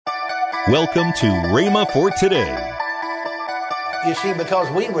Welcome to Rhema for Today. You see, because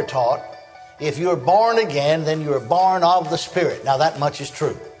we were taught, if you're born again, then you're born of the Spirit. Now that much is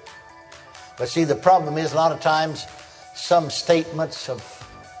true. But see, the problem is a lot of times some statements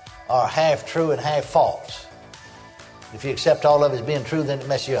are half true and half false. If you accept all of it as being true, then it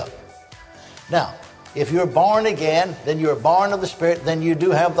messes you up. Now, if you're born again, then you're born of the Spirit, then you do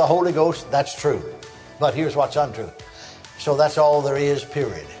have the Holy Ghost. That's true. But here's what's untrue. So that's all there is,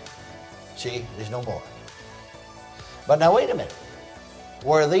 period. See, there's no more. But now wait a minute.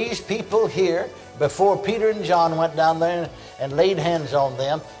 Were these people here before Peter and John went down there and laid hands on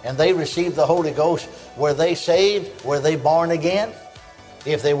them and they received the Holy Ghost? Were they saved? Were they born again?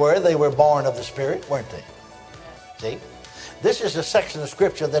 If they were born of the Spirit, weren't they? See? This is a section of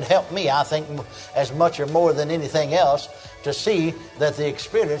Scripture that helped me, I think, as much or more than anything else, to see that the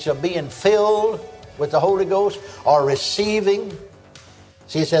experience of being filled with the Holy Ghost or receiving,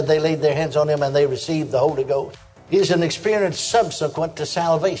 see, it said they laid their hands on him and they received the Holy Ghost, is an experience subsequent to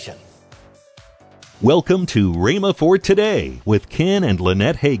salvation. Welcome to Rhema for Today with Ken and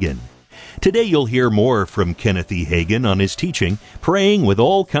Lynette Hagin. Today you'll hear more from Kenneth E. Hagin on his teaching, Praying with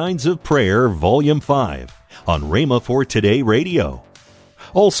All Kinds of Prayer, Volume 5, on Rhema for Today Radio.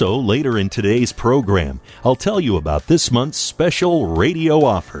 Also, later in today's program, I'll tell you about this month's special radio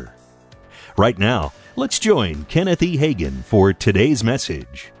offer. Right now, let's join Kenneth E. Hagin for today's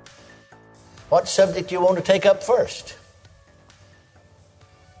message. What subject do you want to take up first?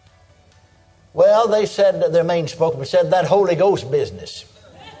 Well, they said, their main spokesman said, that Holy Ghost business.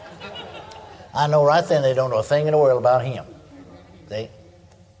 I know right then they don't know a thing in the world about him. See?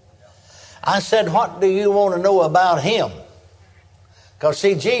 I said, what do you want to know about him? Because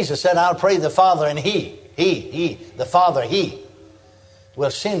see, Jesus said, I'll pray the Father, and the Father, He will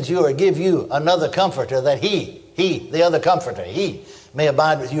send you or give you another comforter, that He, the other comforter, He may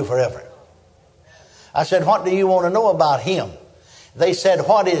abide with you forever. I said, what do you want to know about him? They said,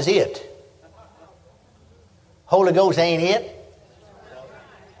 what is it? Holy Ghost ain't it.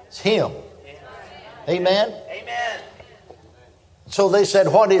 It's him. Amen? Amen. So they said,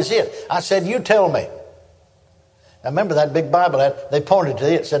 what is it? I said, you tell me. Now remember that big Bible, they pointed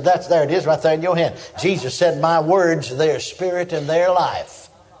to it, said, there it is right there in your hand. Jesus said, my words, their spirit and their life.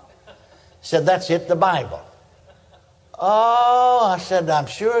 Said, that's it, the Bible. Oh, I said, I'm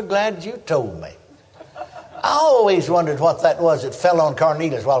sure glad you told me. I always wondered what that was that fell on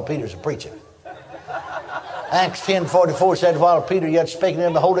Cornelius while Peter was preaching. Acts 10:44 said, while Peter yet spake to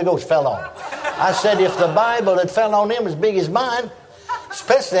him, the Holy Ghost fell on him. I said, if the Bible had fell on him as big as mine,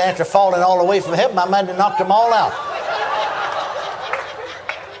 especially after falling all the way from heaven, I might have knocked them all out.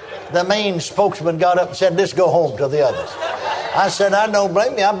 The main spokesman got up and said, let's go home to the others. I said, I don't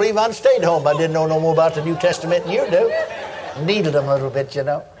blame you. I believe I'd stayed home. I didn't know no more about the New Testament than you do. Needed them a little bit, you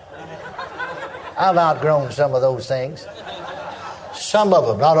know. I've outgrown some of those things. Some of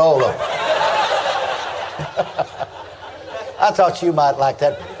them, not all of them. I thought you might like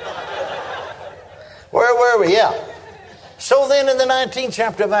that. Where were we? Yeah. So then in the 19th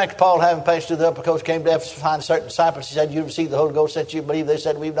chapter of Acts, Paul, having passed through the upper coast, came to Ephesus to find certain disciples. He said, you received the Holy Ghost, that you believe. They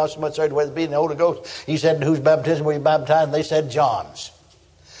said, we've not so much heard whether it be in the Holy Ghost. He said, whose baptism were you baptized? And they said, John's.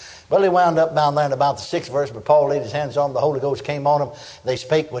 Well, he wound up down there in about the 6th verse, but Paul laid his hands on them. The Holy Ghost came on them. They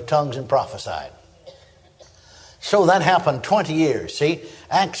spake with tongues and prophesied. So that happened 20 years. See,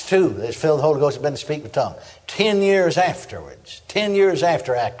 Acts 2, they filled the Holy Ghost and been to speak with tongues. 10 years afterwards, 10 years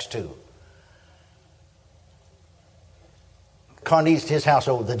after Acts 2, Cornelius, his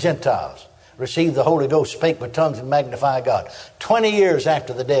household, the Gentiles, received the Holy Ghost, spake with tongues and magnified God. 20 years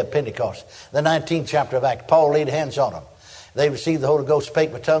after the day of Pentecost, the 19th chapter of Acts, Paul laid hands on them. They received the Holy Ghost,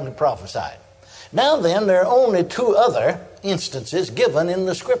 spake with tongues and prophesied. Now then, there are only 2 other instances given in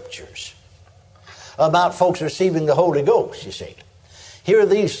the Scriptures about folks receiving the Holy Ghost, you see. Here are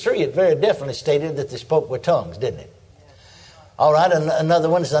these 3. It very definitely stated that they spoke with tongues, didn't it? All right, another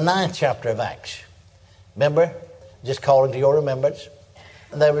one is the 9th chapter of Acts. Remember? Just calling to your remembrance.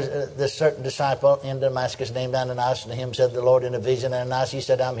 And there was this certain disciple in Damascus named Ananias, and to him said the Lord in a vision. Ananias, he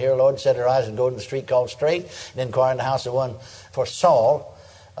said, I'm here, Lord. Set arise and go to the street called Straight, and inquire in the house of one for Saul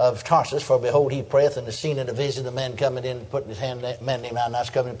of Tarsus, for behold, he prayeth, and has seen in a vision the man coming in, putting his hand, man named Ananias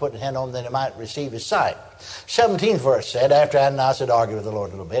coming and putting his hand on him, that he might receive his sight. 17th verse said, after Ananias had argued with the Lord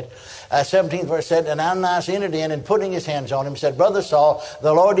a little bit, 17th verse said, and Ananias entered in, and putting his hands on him, said, Brother Saul,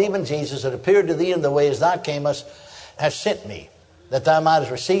 the Lord even Jesus, that appeared to thee in the way as thou camest, has sent me, that thou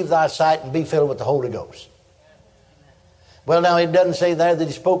mightest receive thy sight and be filled with the Holy Ghost. Well, now, it doesn't say there that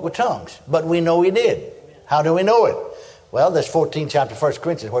he spoke with tongues, but we know he did. How do we know it? Well, this 14th chapter of 1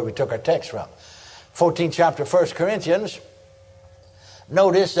 Corinthians where we took our text from. 14th chapter of 1 Corinthians,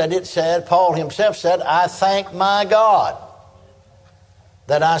 notice that it said, Paul himself said, I thank my God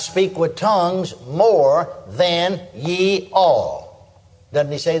that I speak with tongues more than ye all.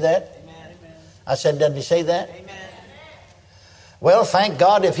 Doesn't he say that? Amen. I said, doesn't he say that? Amen. Well, thank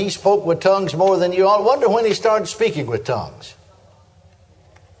God if he spoke with tongues more than you all. Wonder when he started speaking with tongues.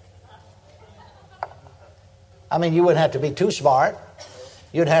 I mean, you wouldn't have to be too smart.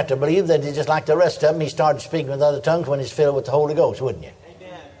 You'd have to believe that just like the rest of them, he started speaking with other tongues when he's filled with the Holy Ghost, wouldn't you?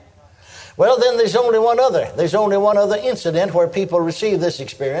 Amen. Well, then there's only one other incident where people receive this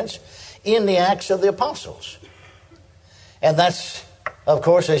experience in the Acts of the Apostles. And that's, of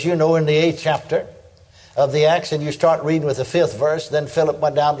course, as you know, in the 8th chapter of the Acts, and you start reading with the 5th verse. Then Philip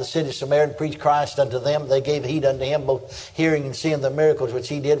went down to the city of Samaria and preached Christ unto them. They gave heed unto him, both hearing and seeing the miracles which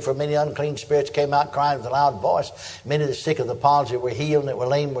he did. For many unclean spirits came out crying with a loud voice. Many of the sick of the palsy were healed, and that were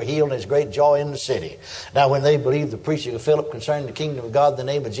lame were healed, and there's great joy in the city. Now when they believed the preaching of Philip concerning the kingdom of God, in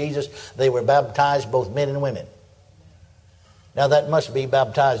the name of Jesus, they were baptized, both men and women. Now that must be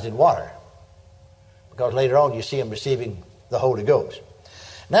baptized in water, because later on you see them receiving the Holy Ghost.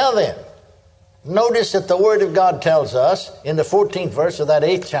 Now then, notice that the Word of God tells us in the 14th verse of that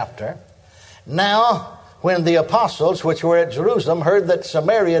 8th chapter, now when the apostles which were at Jerusalem heard that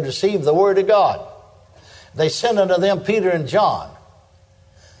Samaria had received the Word of God, they sent unto them Peter and John,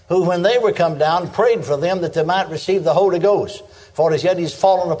 who when they were come down prayed for them that they might receive the Holy Ghost. For as yet he's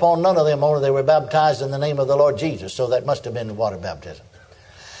fallen upon none of them, only they were baptized in the name of the Lord Jesus. So that must have been water baptism.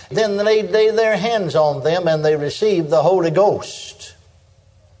 Then they laid their hands on them and they received the Holy Ghost.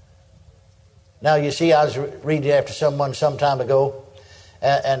 Now, you see, I was reading after someone some time ago,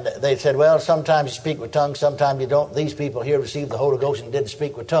 and they said, well, sometimes you speak with tongues, sometimes you don't. These people here received the Holy Ghost and didn't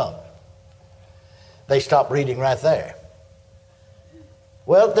speak with tongues. They stopped reading right there.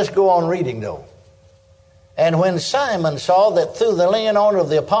 Well, let's go on reading, though. And when Simon saw that through the laying on of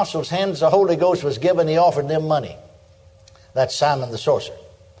the apostles' hands the Holy Ghost was given, he offered them money. That's Simon the sorcerer,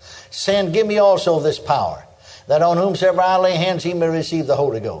 saying, give me also this power, that on whomsoever I lay hands he may receive the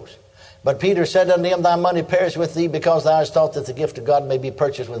Holy Ghost. But Peter said unto him, thy money perish with thee, because thou hast thought that the gift of God may be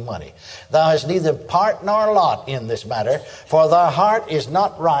purchased with money. Thou hast neither part nor lot in this matter, for thy heart is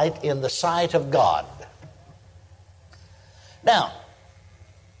not right in the sight of God. Now,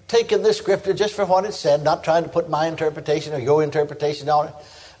 taking this scripture just for what it said, not trying to put my interpretation or your interpretation on it,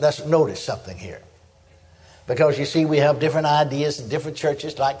 let's notice something here. Because you see, we have different ideas in different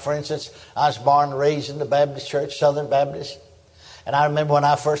churches. Like, for instance, I was born and raised in the Baptist church, Southern Baptist. And I remember when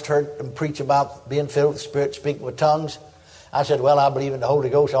I first heard them preach about being filled with the Spirit, speaking with tongues, I said, well, I believe in the Holy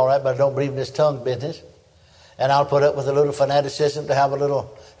Ghost, all right, but I don't believe in this tongue business. And I'll put up with a little fanaticism to have a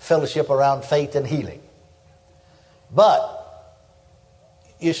little fellowship around faith and healing. But,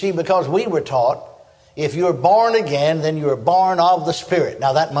 you see, because we were taught, if you're born again, then you're born of the Spirit.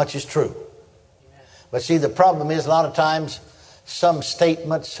 Now, that much is true. But see, the problem is a lot of times some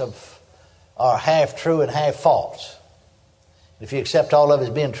statements are half true and half false. If you accept all of it as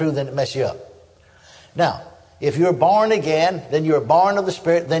being true, then it messes you up. Now, if you're born again, then you're born of the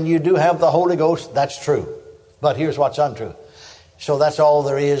Spirit, then you do have the Holy Ghost. That's true. But here's what's untrue. So that's all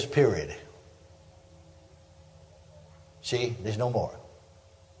there is, period. See, there's no more.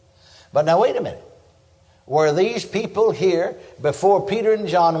 But now wait a minute. Were these people here before Peter and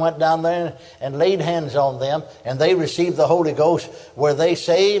John went down there and laid hands on them and they received the Holy Ghost? Were they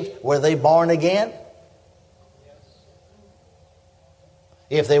saved? Were they born again?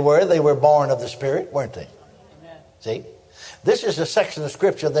 If they were born of the Spirit, weren't they? Amen. See? This is a section of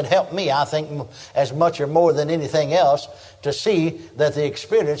Scripture that helped me, I think, as much or more than anything else, to see that the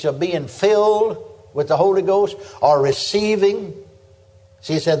experience of being filled with the Holy Ghost or receiving.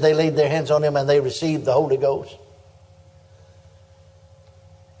 See, it said they laid their hands on him and they received the Holy Ghost.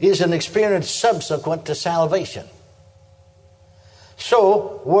 Is an experience subsequent to salvation.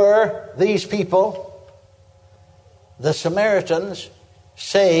 So, were these people, the Samaritans,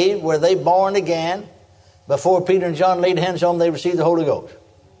 saved? Were they born again? Before Peter and John laid hands on them, they received the Holy Ghost.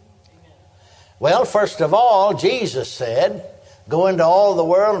 Amen. Well, first of all, Jesus said, go into all the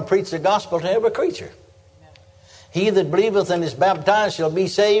world and preach the gospel to every creature. Amen. He that believeth and is baptized shall be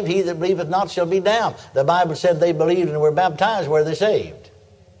saved. He that believeth not shall be damned. The Bible said they believed and were baptized. Were they saved?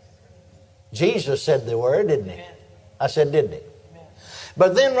 Jesus said the word, didn't he? Amen. I said, didn't he? Amen.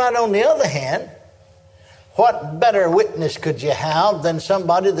 But then right on the other hand, what better witness could you have than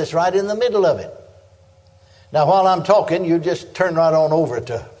somebody that's right in the middle of it? Now, while I'm talking, you just turn right on over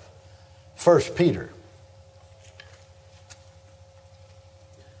to 1 Peter.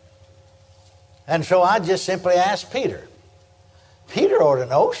 And so I just simply asked Peter. Peter ought to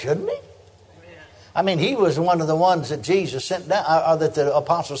know, shouldn't he? I mean, he was one of the ones that Jesus sent down, or that the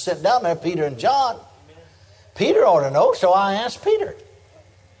apostles sent down there, Peter and John. Peter ought to know, so I asked Peter,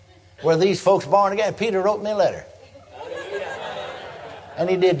 were these folks born again? Peter wrote me a letter. And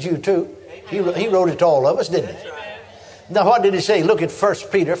he did you too. He wrote it to all of us, didn't he? Now, what did he say? Look at 1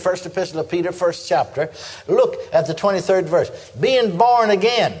 Peter, first epistle of Peter, first chapter. Look at the 23rd verse. Being born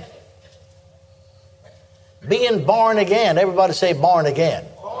again. Being born again. Everybody say born again.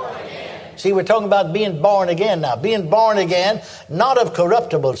 Born again. See, we're talking about being born again now. Being born again, not of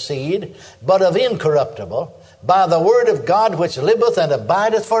corruptible seed, but of incorruptible, by the word of God which liveth and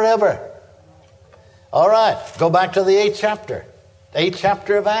abideth forever. All right, go back to the 8th chapter. 8th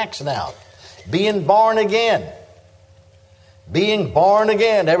chapter of Acts now. Being born again. Being born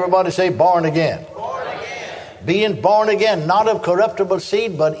again. Everybody say born again. Born again. Being born again, not of corruptible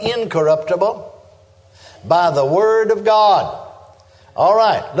seed, but incorruptible, by the word of God. All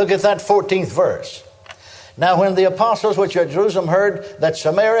right, look at that 14th verse. Now when the apostles which were at Jerusalem heard that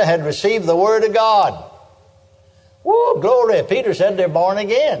Samaria had received the word of God. Woo, glory. Peter said they're born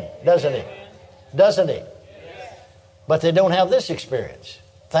again, doesn't he? Doesn't he? But they don't have this experience.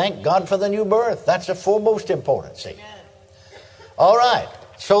 Thank God for the new birth. That's the foremost important, see. All right.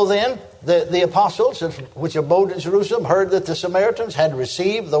 So then, the apostles which abode in Jerusalem heard that the Samaritans had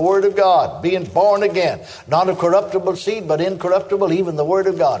received the word of God, being born again, not of corruptible seed, but incorruptible, even the word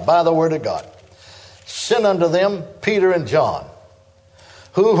of God, by the word of God. Sent unto them Peter and John,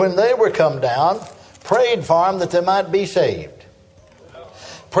 who, when they were come down, prayed for them that they might be saved.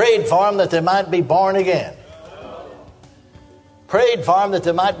 Prayed for them that they might be born again. Prayed for them that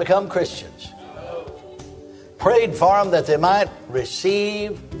they might become Christians. Prayed for them that they might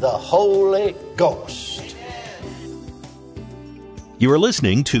receive the Holy Ghost. You are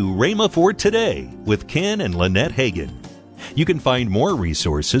listening to Rhema for Today with Ken and Lynette Hagin. You can find more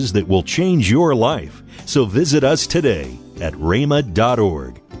resources that will change your life, so visit us today at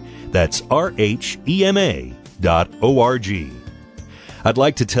rhema.org. That's RHEMA.org. I'd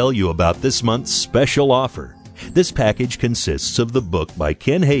like to tell you about this month's special offer. This package consists of the book by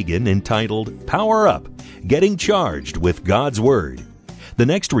Ken Hagin entitled Power Up, Getting Charged with God's Word. The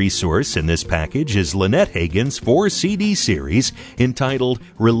next resource in this package is Lynette Hagin's 4-CD series entitled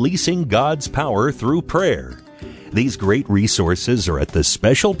Releasing God's Power Through Prayer. These great resources are at the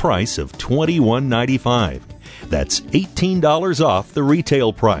special price of $21.95. That's $18 off the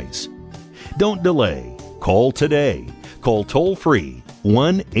retail price. Don't delay. Call today. Call toll-free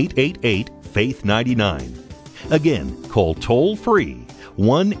 1-888-FAITH-99. Again, call toll-free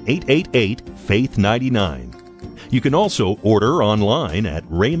 1-888-FAITH-99. You can also order online at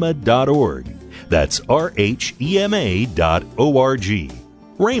rhema.org. That's RHEMA.org.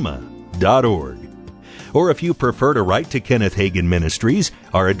 rhema.org. Or if you prefer to write to Kenneth Hagin Ministries,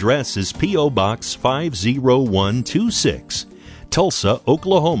 our address is P.O. Box 50126, Tulsa,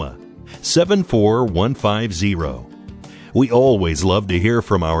 Oklahoma 74150. We always love to hear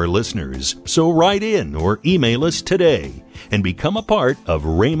from our listeners, so write in or email us today and become a part of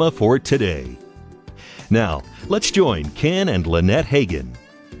Rhema for Today. Now, let's join Ken and Lynette Hagin.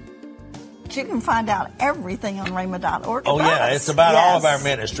 You can find out everything on rhema.org. Oh, yeah, it's about all of our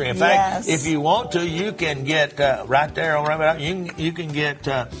ministry. In fact, if you want to, you can get right there on Rhema. You can get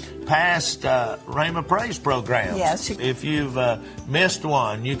past Rhema Praise programs. Yes. If you've missed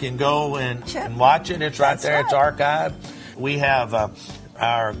one, you can go and watch it. It's right there. It's archived. We have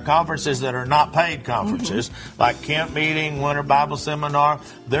our conferences that are not paid conferences, like camp meeting, winter Bible seminar.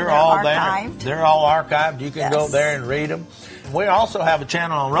 They're all archived. there. They're all archived. You can go there and read them. We also have a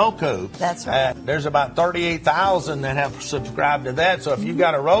channel on Roku. That's right. There's about 38,000 that have subscribed to that. So if you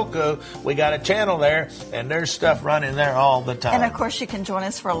got a Roku, we got a channel there, and there's stuff running there all the time. And of course, you can join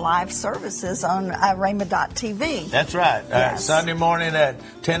us for live services on rhema.tv. That's right. Yes. Sunday morning at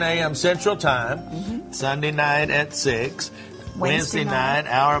 10 a.m. Central Time. Sunday night at 6. Wednesday night,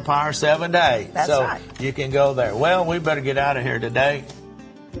 Hour of Power 7 to 8. That's right. You can go there. Well, we better get out of here today.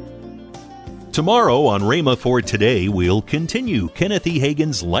 Tomorrow on Rhema for Today, we'll continue Kenneth E.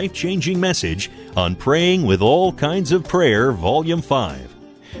 Hagin's life-changing message on Praying with All Kinds of Prayer, Volume 5.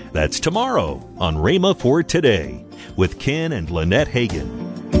 That's tomorrow on Rhema for Today with Ken and Lynette Hagin.